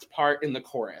fast part in the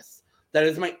chorus. That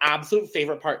is my absolute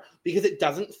favorite part because it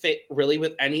doesn't fit really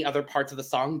with any other parts of the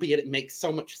song, but yet it makes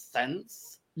so much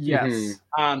sense. Yes.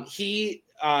 He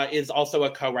is also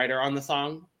a co-writer on the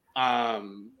song,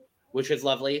 which is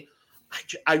lovely.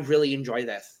 I really enjoy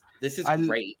this. This is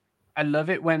great. I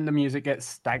love it when the music gets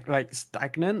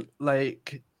stagnant,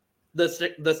 like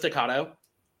the staccato.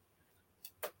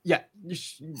 Yeah.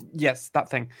 Yes, that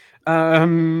thing. I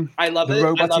love it.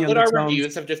 I love that our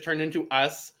reviews have just turned into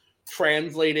us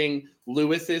translating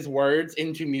Lewis's words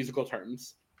into musical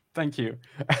terms. Thank you.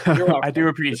 I do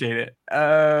appreciate it.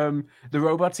 The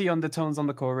roboty undertones on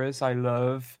the chorus, I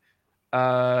love.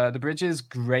 The bridge is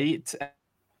great.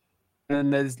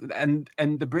 And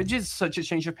the bridge is such a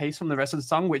change of pace from the rest of the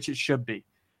song, which it should be.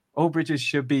 All bridges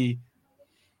should be.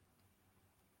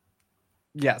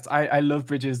 Yes, I love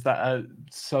bridges that are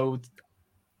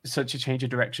such a change of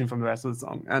direction from the rest of the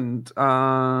song, and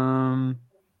I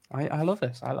love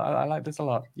this. I like this a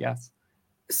lot. Yes.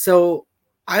 So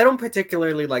I don't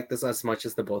particularly like this as much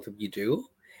as the both of you do,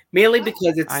 mainly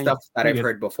because it's stuff that I've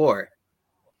heard before.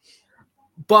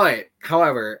 But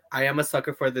however, I am a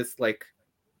sucker for this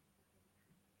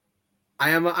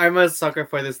I'm a sucker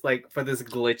for this for this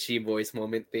glitchy voice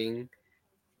moment thing,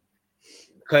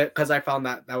 because I found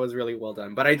that was really well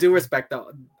done. But I do respect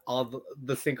all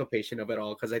the syncopation of it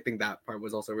all, because I think that part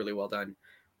was also really well done.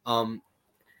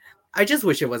 I just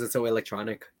wish it wasn't so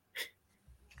electronic.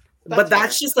 But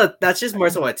that's just more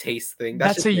so a taste thing.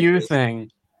 That's a you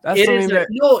thing. That's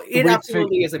it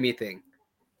absolutely is a me thing.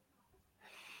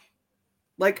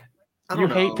 I don't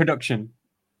know. Hate production.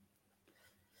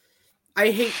 I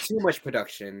hate too much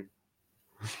production.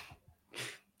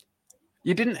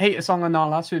 You didn't hate a song on our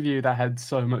last review that had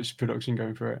so much production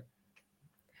going through it.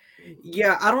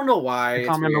 Yeah, I don't know why. I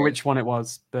can't remember which one it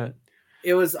was, but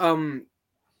it was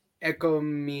Echo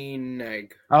Me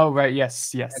Neg. Oh right,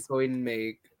 yes. Echo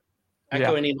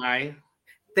Any My.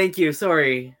 Thank you.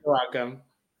 Sorry. You're welcome.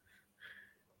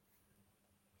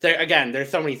 Again, there's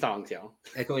so many songs, yo.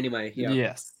 Echo Anime. Yeah.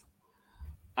 Yes.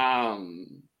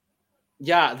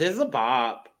 Yeah, this is a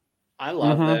bop. I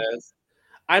love this.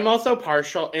 I'm also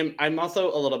partial, and I'm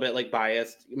also a little bit like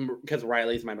biased because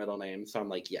Riley's my middle name, so I'm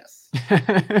like, yes.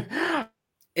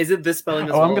 Is it this spelling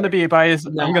as Oh, well? I'm gonna be biased.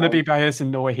 No. I'm gonna be biased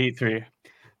in Norway Heat 3.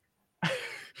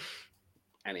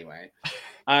 Anyway,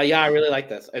 yeah, I really like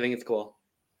this. I think it's cool.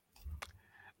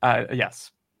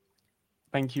 Yes.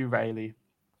 Thank you, Riley.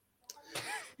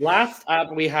 Last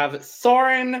up, we have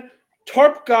Soren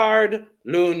Torpgard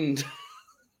Lund.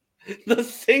 The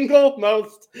single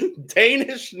most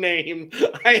Danish name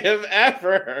I have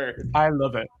ever heard. I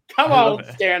love it. Come I on, love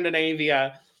it.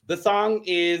 Scandinavia. The song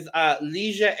is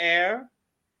Lige Air.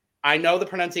 I know the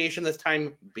pronunciation this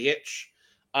time, bitch.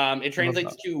 It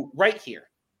translates to right here.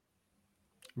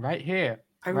 Right here.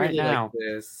 I right really now. like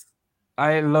this.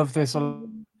 I love this a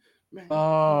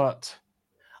lot.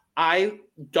 I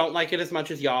don't like it as much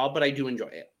as y'all, but I do enjoy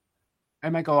it. Oh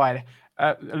my god.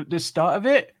 The start of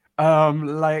it,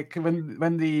 like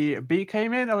when the beat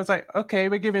came in, I was like, okay,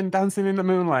 we're giving Dancing in the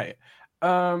Moonlight.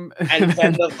 And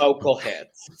then the vocal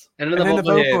hits. And then the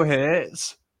vocal hits.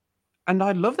 hits. And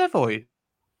I love their voice.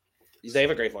 They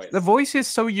have a great voice. The voice is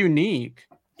so unique.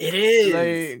 It is.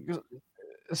 Like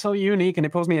so unique, and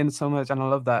it pulls me in so much, and I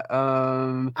love that.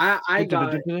 I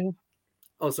got.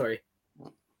 Oh, sorry.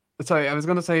 Sorry, I was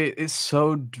gonna say it's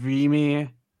so dreamy.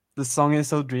 The song is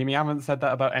so dreamy. I haven't said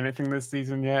that about anything this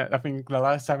season yet. I think the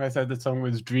last time I said the song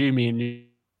was dreamy in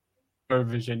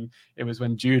Eurovision, it was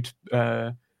when Jude,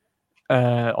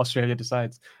 Australia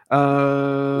Decides.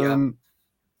 The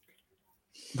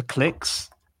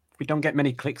clicks. We don't get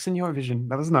many clicks in Eurovision.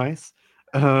 That was nice.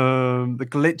 The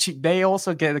glitchy. They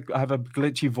also have a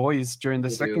glitchy voice during the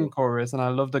second chorus, and I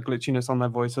love the glitchiness on their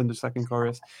voice in the second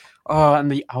chorus. Oh,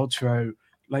 and the outro.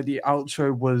 Like the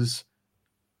outro was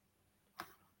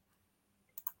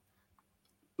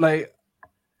like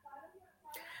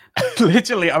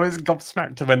literally, I was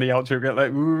gobsmacked when the outro got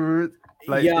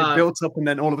like it built up, and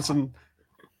then all of a sudden,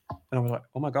 and I was like,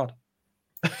 "Oh my god!"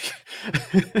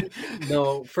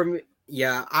 No, for me,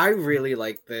 yeah, I really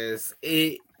like this.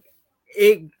 It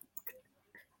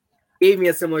gave me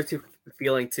a similar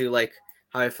feeling to like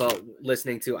how I felt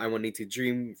listening to "I Want Need to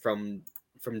Dream" from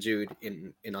Jude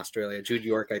in Australia. Jude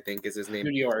York, I think, is his name.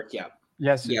 Jude York, yeah.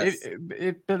 Yes.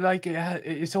 But like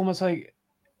it's almost like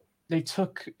they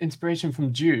took inspiration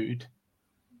from Jude,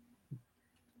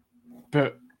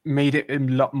 but made it a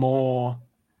lot more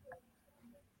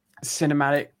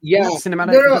cinematic. Yeah,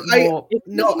 cinematic. I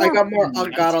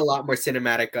got a lot more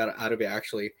cinematic out of it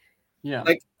actually. Yeah.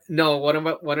 Like no, one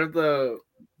of the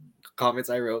comments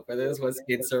I wrote for this was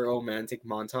insert romantic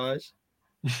montage.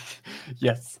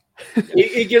 Yes.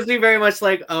 It gives me very much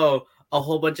like a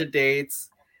whole bunch of dates,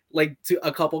 like to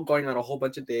a couple going on a whole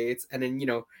bunch of dates, and then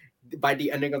by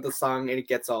the ending of the song it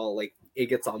gets more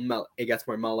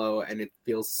mellow, and it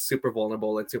feels super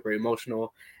vulnerable and super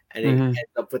emotional, and it ends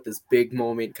up with this big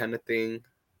moment kind of thing.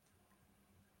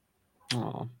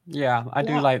 Oh yeah, I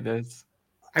do like this.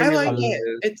 I like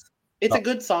it. It's a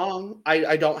good song.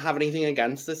 I don't have anything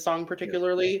against this song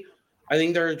particularly. I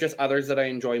think there are just others that I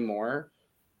enjoy more.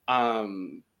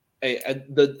 The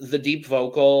deep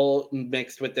vocal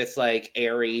mixed with this like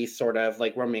airy sort of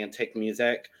like romantic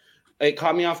music, it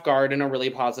caught me off guard in a really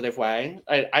positive way.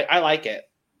 I like it.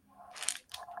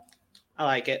 I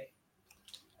like it.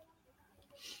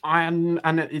 And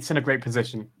it's in a great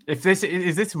position. If this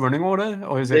is this running order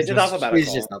or is it just alphabetical?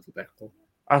 It's just alphabetical.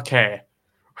 Okay.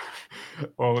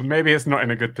 Well, maybe it's not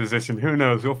in a good position. Who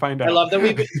knows? We'll find out. I love that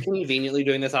we've been conveniently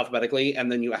doing this alphabetically,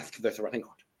 and then you ask if there's a running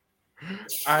order.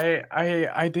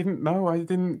 I didn't know. I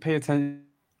didn't pay attention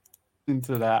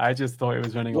to that. I just thought it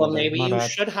was running order. Well, maybe you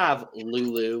should have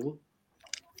Lulu.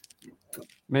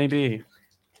 Maybe.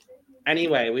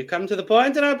 Anyway, we've come to the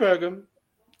point in our program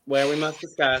where we must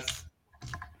discuss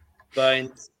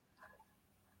points.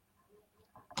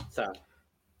 So,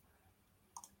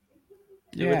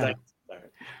 yeah.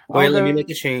 Wait, let me make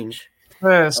a change.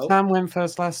 First, Sam went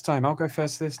first last time. I'll go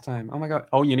first this time. Oh my god!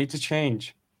 Oh, you need to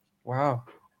change. Wow.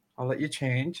 I'll let you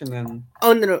change, and then.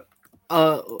 Oh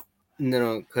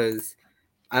no, because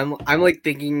I'm like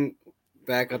thinking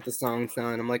back at the songs now,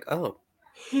 and I'm like, oh,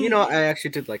 I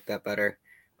actually did like that better,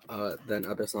 than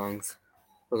other songs.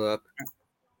 Hold up.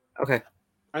 Okay.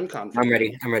 I'm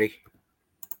confident. I'm ready.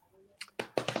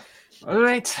 All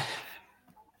right.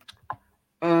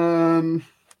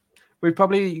 We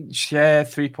probably share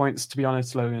 3 points, to be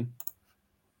honest, Logan.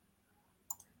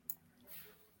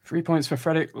 3 points for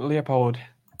Frederick Leopold.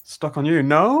 Stuck on you.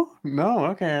 No?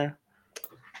 Okay.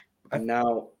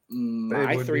 Now,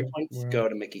 my would 3 be. points Wow. go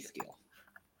to Mickey Steele.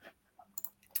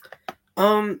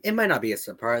 It might not be a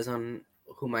surprise on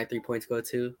who my 3 points go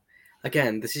to.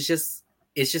 Again, it's just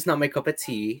not my cup of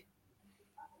tea.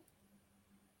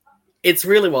 It's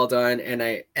really well done,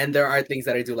 and there are things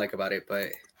that I do like about it, but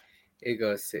it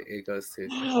goes to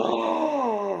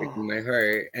breaking my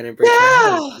heart, and it breaks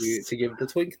my heart Yes! to give the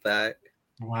twink that.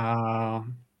 Wow.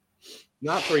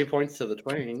 Not 3 points to the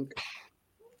twink.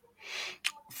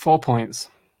 4 points.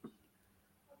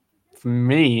 For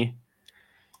me,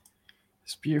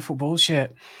 it's beautiful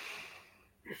bullshit.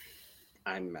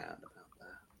 I'm mad about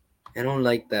that. I don't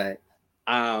like that.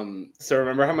 So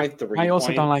remember how my 3 I also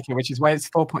points... don't like it, which is why it's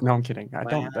 4 points. No, I'm kidding. I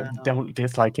Wow. don't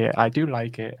dislike it. I do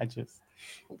like it. I just.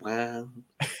 Wow.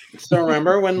 So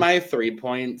remember when my 3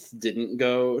 points didn't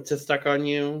go to Stuck on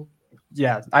You?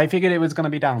 Yeah, I figured it was going to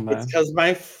be down there. It's because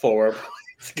my 4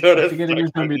 points go to I figured Stuck it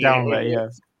was going on to be down You. there,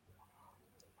 yes.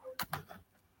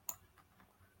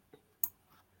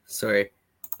 Sorry,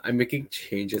 I'm making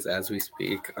changes as we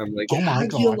speak. I'm like, Oh my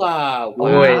god. Angela,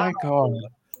 Oh Wait. my god.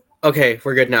 okay,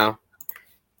 we're good now.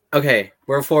 Okay,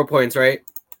 we're 4 points, right?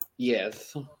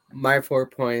 Yes. My 4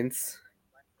 points.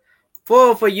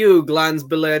 4 for you, Glans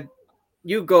Billed.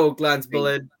 You go, Glans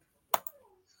Billed.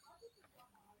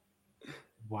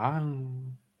 Wow.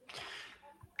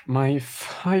 My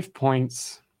 5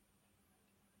 points.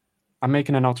 I'm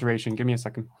making an alteration. Give me a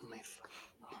second.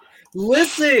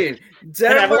 Listen, Can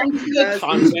Denmark everyone see the has-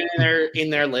 content in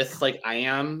their lists like I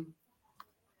am?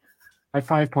 My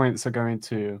 5 points are going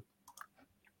to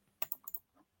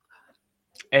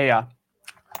Aya.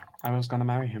 I was going to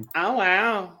marry him. Oh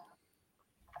wow.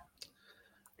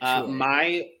 Sure.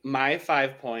 My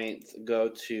 5 points go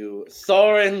to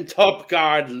Soren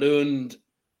Topgard Lund.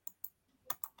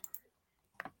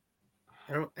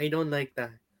 I don't like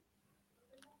that.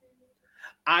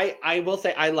 I will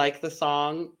say I like the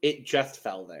song. It just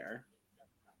fell there.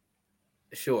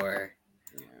 Sure.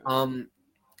 Yeah,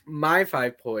 My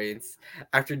 5 points,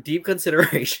 after deep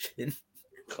consideration,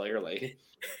 clearly.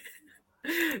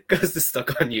 goes to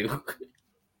Stuck on You.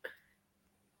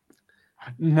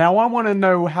 Now I want to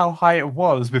know how high it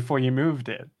was before you moved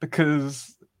it,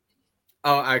 because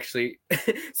Oh, actually,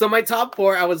 so my top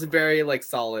 4 I was very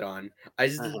solid on. I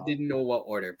just Uh-huh. didn't know what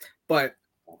order. But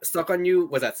Stuck on You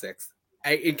was at 6.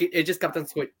 It just kept on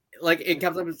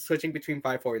switching between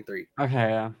 5, 4, and 3. okay,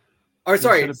 yeah. Or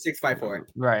sorry, should've- 6, 5, 4.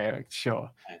 Right,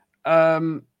 sure.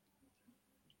 Okay.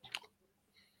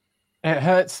 It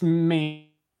hurts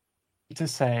me to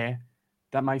say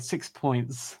that my 6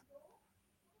 points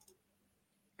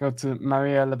go to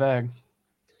Maria Leberg,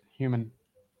 human.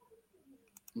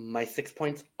 My 6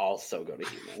 points also go to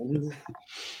Human.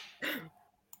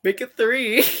 Make it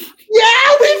 3.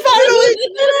 Yeah, we finally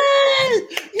did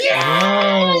it!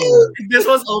 Yeah! This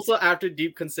was also after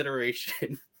deep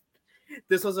consideration.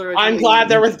 This was originally. I'm glad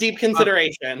there was deep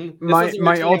consideration. My was originally at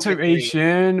my 3.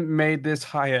 alteration made this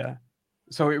higher,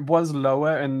 so it was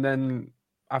lower, and then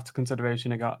after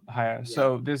consideration, it got higher.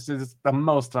 So this is the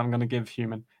most I'm gonna give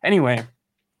human. Anyway,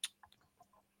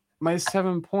 my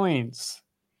 7 points.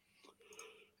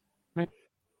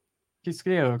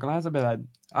 Skill, glad about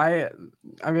that.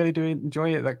 I really do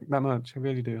enjoy it that much. I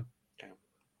really do.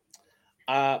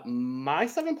 My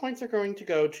 7 points are going to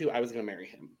go to I Was Gonna Marry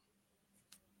Him.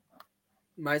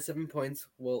 My 7 points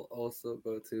will also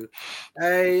go to.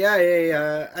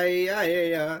 Yeah.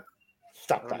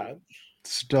 Stop that.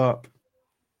 Stop.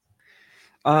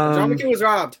 John McCain was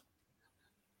robbed.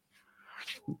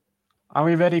 Are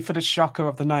we ready for the shocker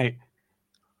of the night?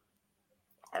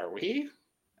 Are we?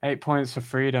 8 points for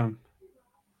freedom.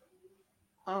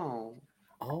 Oh.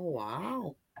 Oh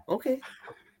wow. Okay.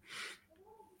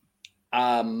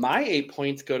 My 8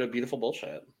 points go to Beautiful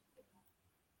Bullshit.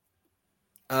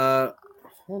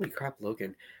 Holy crap,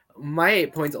 Logan. My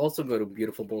 8 points also go to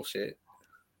Beautiful Bullshit.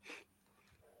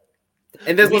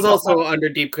 And this was also under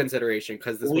deep consideration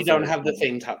because we don't have the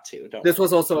same top 2. This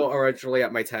was also originally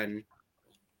at my 10.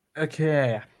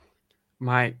 Okay.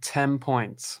 My 10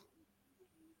 points.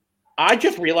 I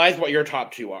just realized what your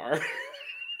top 2 are.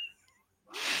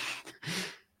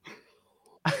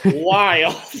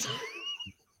 Wild.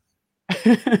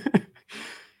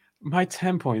 My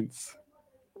 10 points.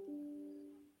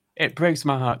 It breaks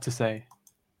my heart to say.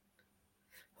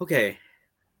 Okay.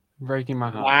 Breaking my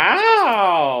heart.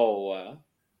 Wow.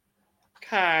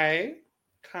 Okay.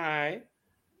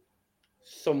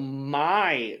 So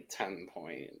my 10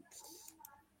 points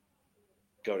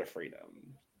go to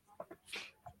freedom.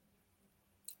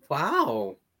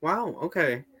 Wow.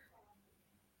 Okay.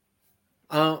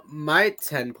 My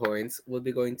 10 points will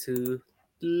be going to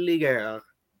Liger.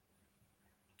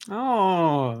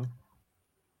 Oh.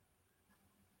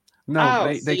 No, Oh,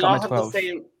 they so got y'all my have 12. the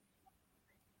same.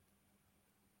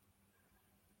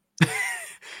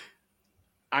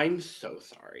 I'm so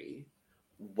sorry.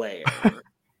 Where?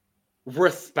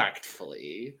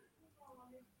 Respectfully.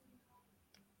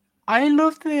 I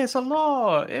love this a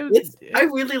lot. I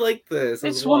really like this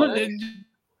as It's well. one of the,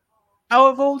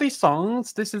 out of all these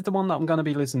songs, this is the one that I'm gonna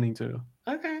be listening to.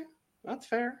 Okay, that's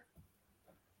fair.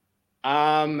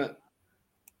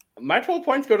 My 12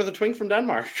 points go to the twink from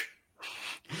Denmark.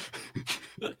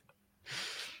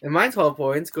 And my 12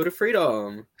 points go to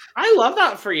Freedom. I love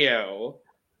that for you.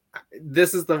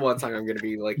 This is the one song I'm going to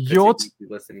be like Your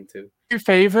particularly listening to. two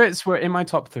favorites were in my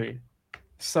top 3.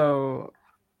 So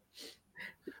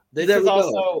This There is we go.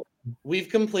 also, we've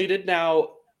completed now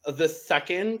the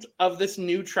second of this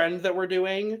new trend that we're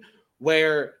doing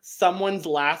where someone's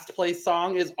last place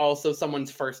song is also someone's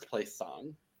first place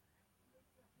song.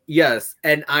 Yes,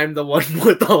 and I'm the one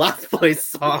with the last place It's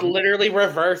song. literally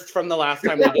reversed from the last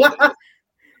time we did it.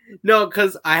 No,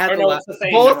 because I had Or the no, last it's the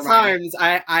same, both never mind.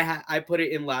 times. I put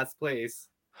it in last place.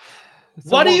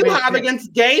 What do you we- have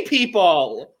against gay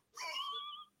people?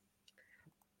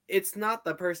 It's not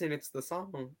the person; it's the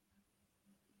song.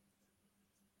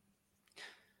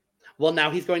 Well,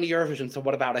 now he's going to Eurovision, so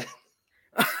what about it?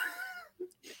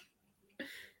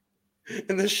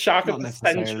 In the shock Not of the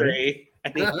necessarily. century.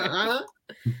 Anyway.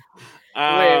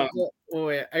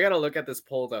 Wait! I gotta look at this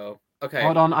poll though. Okay,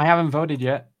 Hold on, I haven't voted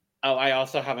yet. Oh, I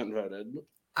also haven't voted.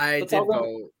 I Let's did all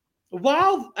go.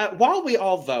 vote. While we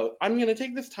all vote, I'm going to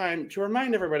take this time to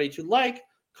remind everybody to like,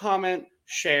 comment,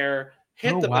 share,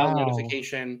 hit Oh, the bell wow.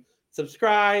 notification,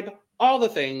 subscribe, all the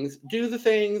things, do the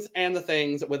things and the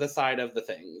things with a side of the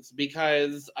things,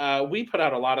 because we put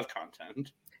out a lot of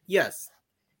content. Yes.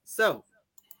 So,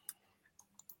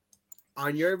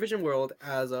 on Eurovision World,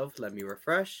 as of let me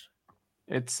refresh.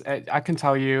 It's I can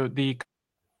tell you the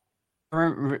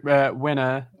current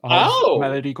winner of Oh!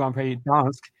 Melodi Grand Prix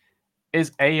Dansk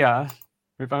is Aya.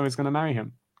 If I was going to marry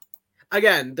him.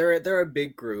 Again, they're a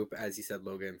big group, as you said,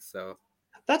 Logan. So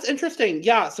That's interesting.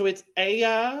 Yeah, so it's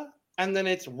Aya, and then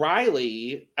it's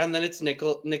Riley, and then it's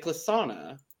Nicholas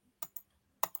Sana.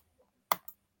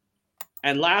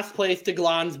 And last place to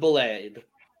Glans Belade.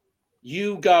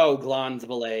 You go, Glans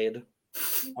Belade.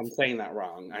 I'm saying that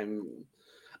wrong.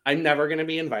 I'm never going to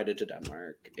be invited to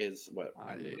Denmark, is what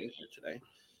I'm doing here today.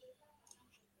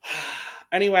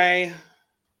 Anyway,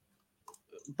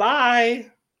 bye.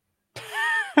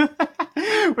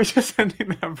 We're just ending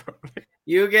that probably.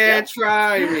 you can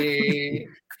try me.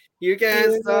 You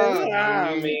can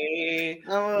stop me. I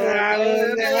won't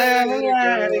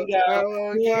let you go. I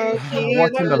won't keep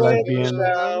Watching the you lesbian.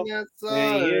 I'm not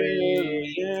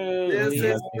sorry. You, This Love you,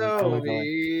 is lesbian. Oh my God.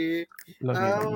 Toby. Love you.